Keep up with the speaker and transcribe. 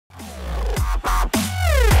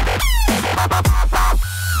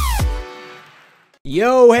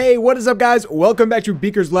Yo, hey, what is up, guys? Welcome back to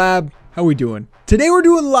Beaker's Lab. How we doing? Today we're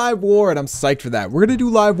doing live war, and I'm psyched for that. We're gonna do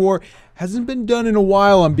live war. Hasn't been done in a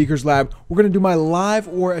while on Beaker's Lab. We're gonna do my live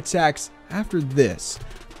war attacks after this.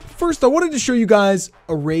 First, I wanted to show you guys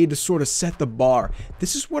a raid to sort of set the bar.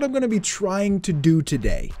 This is what I'm gonna be trying to do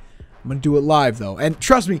today. I'm gonna do it live though, and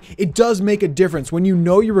trust me, it does make a difference when you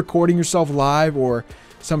know you're recording yourself live or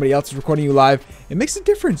somebody else is recording you live. It makes a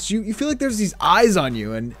difference. You feel like there's these eyes on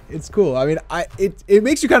you, and it's cool. I mean, it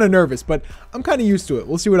makes you kind of nervous, but I'm kind of used to it.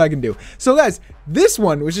 We'll see what I can do. So guys, this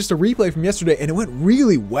one was just a replay from yesterday, and it went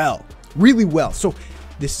really well. So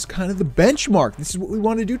this is kind of the benchmark. This is what we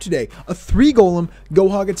want to do today. A 3 golem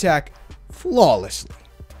GoHog attack flawlessly.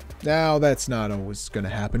 Now, that's not always going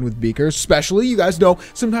to happen with Beaker, especially, you guys know,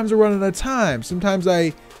 sometimes I run out of time. Sometimes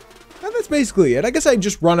and that's basically it. I guess I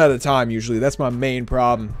just run out of time usually. That's my main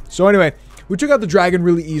problem. So anyway, we took out the dragon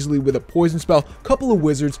really easily with a poison spell, couple of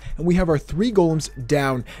wizards, and we have our 3 golems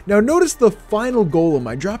down. Now notice the final golem.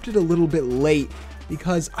 I dropped it a little bit late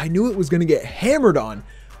because I knew it was going to get hammered on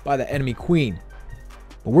by the enemy queen.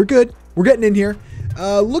 But we're good. We're getting in here.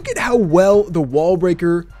 Look at how well the wall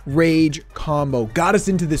breaker rage combo got us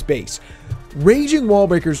into this base. Raging wall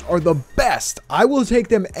breakers are the best. I will take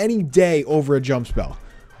them any day over a jump spell.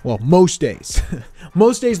 Well, most days.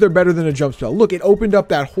 Most days they're better than a jump spell. Look, it opened up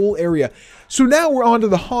that whole area. So now we're on to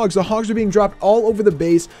the hogs. The hogs are being dropped all over the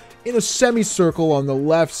base in a semicircle on the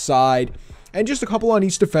left side. And just a couple on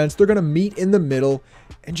each defense. They're going to meet in the middle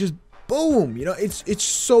and just boom. You know, it's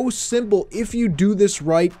so simple. If you do this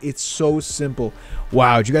right, it's so simple.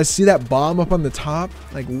 Wow, did you guys see that bomb up on the top?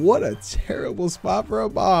 Like, what a terrible spot for a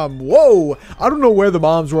bomb. Whoa. I don't know where the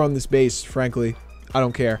bombs were on this base, frankly. I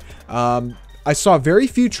don't care. I saw very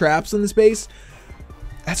few traps on this base.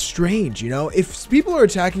 That's strange, you know? If people are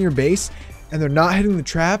attacking your base and they're not hitting the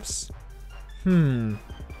traps,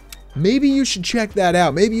 maybe you should check that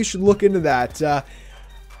out. Maybe you should look into that.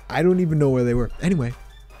 I don't even know where they were. Anyway,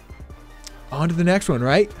 on to the next one,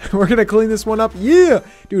 right? We're going to clean this one up. Yeah!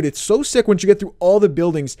 Dude, it's so sick once you get through all the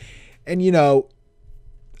buildings and, you know,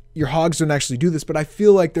 your hogs don't actually do this, but I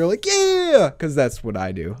feel like they're like, yeah! Because that's what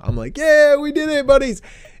I do. I'm like, yeah, we did it, buddies!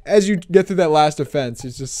 As you get through that last defense,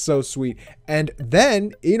 it's just so sweet. And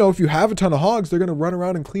then, you know, if you have a ton of hogs, they're going to run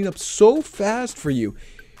around and clean up so fast for you.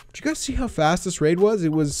 Did you guys see how fast this raid was?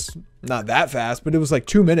 It was not that fast, but it was like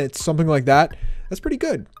 2 minutes, something like that. That's pretty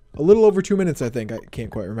good. A little over 2 minutes, I think. I can't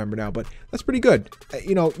quite remember now, but that's pretty good.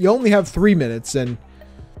 You know, you only have 3 minutes, and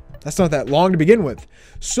that's not that long to begin with.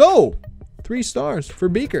 So, 3 stars for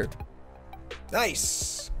Beaker.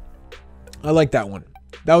 Nice. I like that one.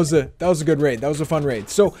 That was a good raid. That was a fun raid.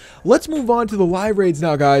 So let's move on to the live raids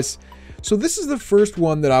now, guys. So this is the first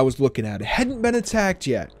one that I was looking at. It hadn't been attacked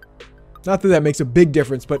yet. Not that that makes a big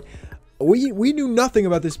difference, but we knew nothing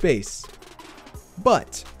about this base.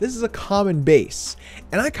 But this is a common base.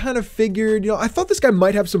 And I kind of figured, you know, I thought this guy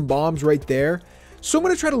might have some bombs right there. So I'm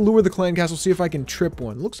going to try to lure the clan castle, see if I can trip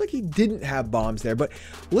one. Looks like he didn't have bombs there, but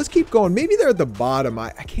let's keep going. Maybe they're at the bottom.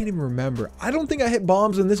 I can't even remember. I don't think I hit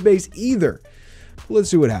bombs on this base either. Let's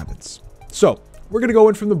see what happens. So we're going to go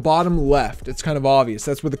in from the bottom left. It's kind of obvious.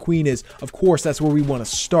 That's where the queen is. Of course, that's where we want to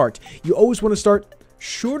start. You always want to start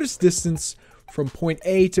shortest distance from point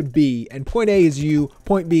A to B. And point A is you.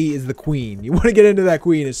 Point B is the queen. You want to get into that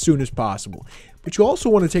queen as soon as possible. But you also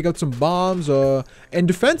want to take out some bombs and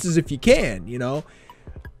defenses if you can, you know.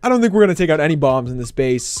 I don't think we're going to take out any bombs in this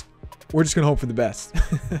base. We're just going to hope for the best.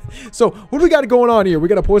 So, what do we got going on here? We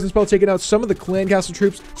got a poison spell taking out some of the clan castle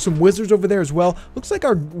troops, some wizards over there as well. Looks like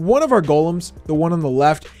one of our golems, the one on the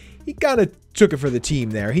left, he kind of took it for the team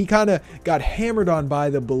there. He kind of got hammered on by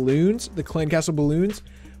the balloons, the clan castle balloons.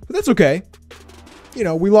 But that's okay. You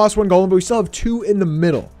know, we lost one golem, but we still have 2 in the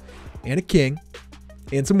middle. And a king.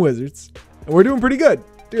 And some wizards. And we're doing pretty good.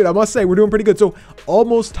 Dude, I must say, we're doing pretty good. So,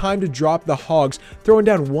 almost time to drop the hogs. Throwing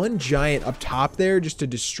down one giant up top there just to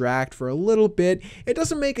distract for a little bit. It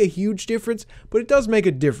doesn't make a huge difference, but it does make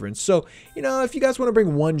a difference. So, you know, if you guys want to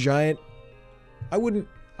bring one giant, I wouldn't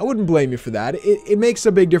blame you for that. It makes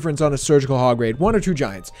a big difference on a surgical hog raid. 1 or 2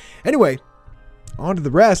 giants. Anyway, on to the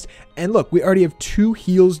rest. And look, we already have 2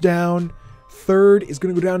 heals down. 3rd is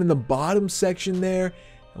going to go down in the bottom section there.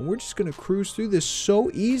 And we're just going to cruise through this so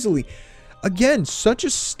easily. Again, such a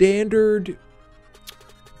standard,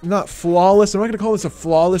 not flawless. I'm not going to call this a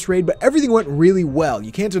flawless raid, but everything went really well.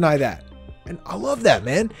 You can't deny that. And I love that,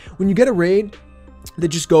 man. When you get a raid that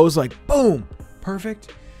just goes like, boom,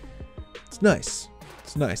 perfect. It's nice.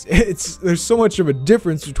 It's nice. There's so much of a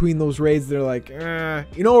difference between those raids. They're like,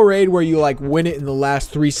 you know, a raid where you like win it in the last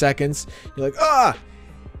 3 seconds. You're like,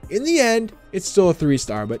 in the end, it's still a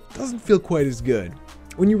 3-star, but it doesn't feel quite as good.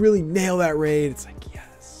 When you really nail that raid, it's like,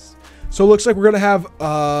 yes. So it looks like we're going to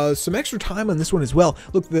have some extra time on this one as well.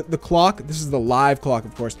 Look, the clock, this is the live clock,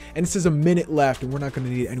 of course, and it says a minute left, and we're not going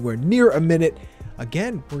to need anywhere near a minute.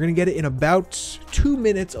 Again, we're going to get it in about 2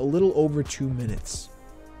 minutes, a little over 2 minutes.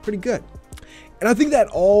 Pretty good. And I think that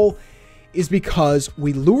all is because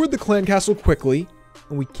we lured the clan castle quickly,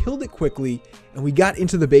 and we killed it quickly, and we got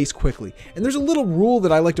into the base quickly. And there's a little rule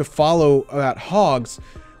that I like to follow about hogs.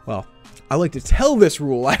 Well, I like to tell this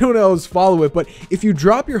rule. I don't always follow it, but if you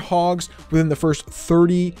drop your hogs within the first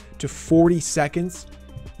 30 to 40 seconds,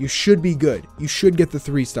 you should be good. You should get the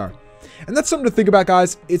 3-star. And that's something to think about,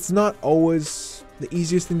 guys. It's not always the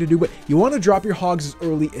easiest thing to do, but you want to drop your hogs as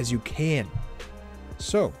early as you can.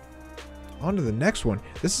 So, on to the next one.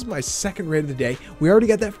 This is my second raid of the day. We already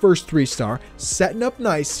got that first 3-star. Setting up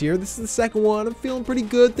nice here. This is the second one. I'm feeling pretty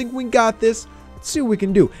good. Think we got this. Let's see what we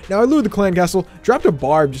can do. Now, I lured the clan castle, dropped a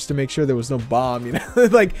barb just to make sure there was no bomb, you know?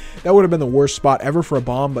 Like, that would have been the worst spot ever for a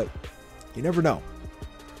bomb, but you never know.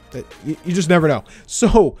 You just never know.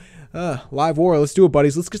 So, live war. Let's do it,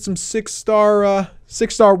 buddies. Let's get some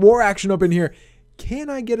 6-star war action up in here. Can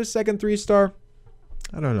I get a second 3-star?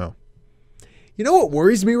 I don't know. You know what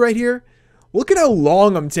worries me right here? Look at how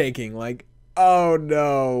long I'm taking. Like, oh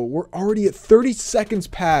no. We're already at 30 seconds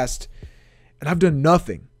past, and I've done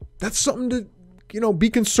nothing. That's something to, you know, be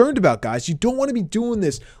concerned about, guys. You don't want to be doing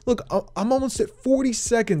this. Look, I'm almost at 40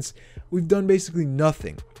 seconds. We've done basically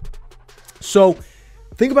nothing. So,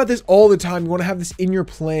 think about this all the time. You want to have this in your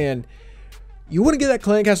plan. You want to get that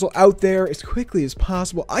clan castle out there as quickly as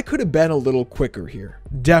possible. I could have been a little quicker here.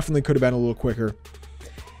 Definitely could have been a little quicker.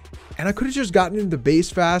 And I could have just gotten into the base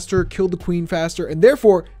faster, killed the queen faster, and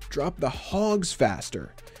therefore dropped the hogs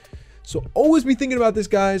faster. So always be thinking about this,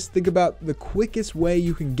 guys. Think about the quickest way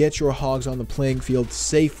you can get your hogs on the playing field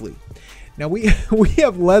safely. Now we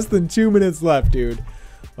have less than 2 minutes left, dude.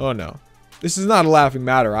 Oh no. This is not a laughing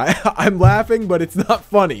matter. I'm laughing, but it's not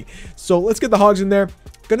funny. So let's get the hogs in there.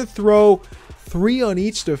 Gonna throw 3 on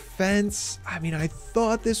each defense. I mean, I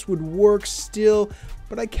thought this would work still,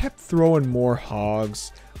 but I kept throwing more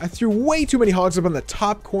hogs. I threw way too many hogs up on the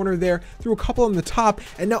top corner there, threw a couple on the top,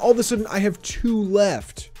 and now all of a sudden I have 2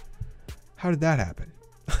 left. How did that happen?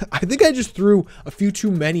 I think I just threw a few too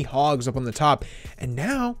many hogs up on the top, and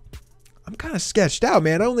now I'm kind of sketched out,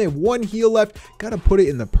 man. I only have 1 heal left. Gotta put it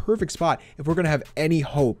in the perfect spot if we're gonna have any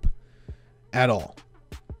hope at all.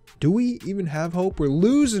 Do we even have hope? We're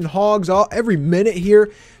losing hogs every minute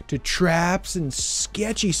here to traps and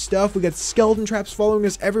sketchy stuff. We got skeleton traps following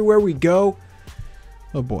us everywhere we go.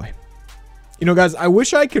 Oh boy. You know, guys, I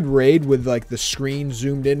wish I could raid with like the screen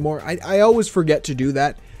zoomed in more. I always forget to do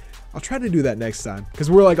that. I'll try to do that next time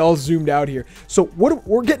because we're like all zoomed out here. So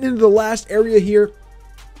we're getting into the last area here,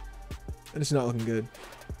 and it's not looking good.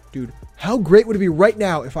 Dude, how great would it be right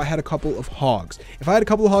now if I had a couple of hogs? If I had a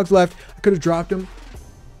couple of hogs left, I could have dropped them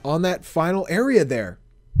on that final area there.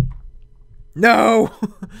 No.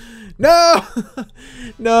 No.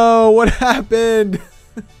 No, what happened?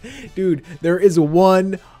 Dude, there is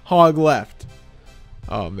 1 hog left.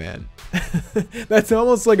 Oh man. That's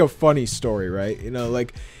almost like a funny story, right? You know,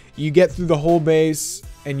 like you get through the whole base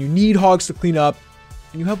and you need hogs to clean up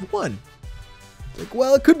and you have 1. It's like,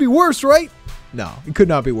 well, it could be worse, right? No, it could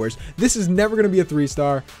not be worse. This is never going to be a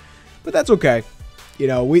 3-star, but that's okay. You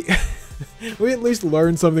know, we at least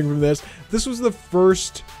learned something from this. This was the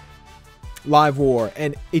first live war,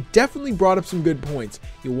 and it definitely brought up some good points.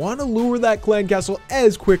 You want to lure that clan castle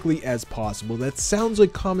as quickly as possible. That sounds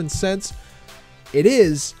like common sense. It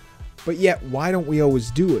is, but yet why don't we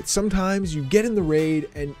always do it? Sometimes you get in the raid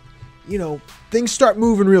and, you know, things start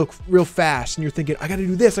moving real fast, and you're thinking, I gotta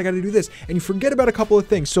do this, I gotta do this, and you forget about a couple of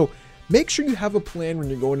things. So make sure you have a plan when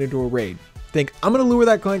you're going into a raid. Think, I'm gonna lure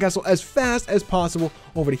that clan castle as fast as possible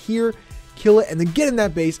over to here, kill it, and then get in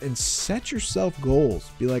that base and set yourself goals.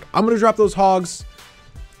 Be like, I'm gonna drop those hogs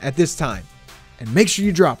at this time, and make sure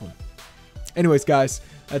you drop them. Anyways, guys,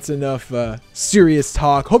 that's enough serious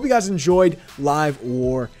talk. Hope you guys enjoyed Live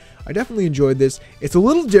War. I definitely enjoyed this. It's a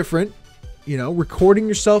little different, you know, recording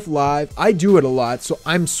yourself live. I do it a lot, so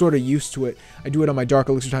I'm sort of used to it. I do it on my Dark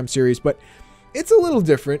Elixir Time series, but it's a little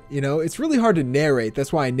different, you know. It's really hard to narrate.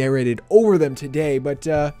 That's why I narrated over them today. But,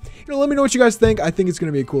 you know, let me know what you guys think. I think it's going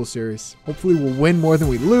to be a cool series. Hopefully we'll win more than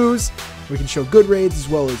we lose. We can show good raids as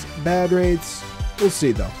well as bad raids. We'll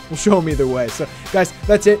see, though. We'll show them either way. So, guys,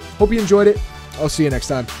 that's it. Hope you enjoyed it. I'll see you next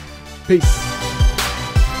time. Peace.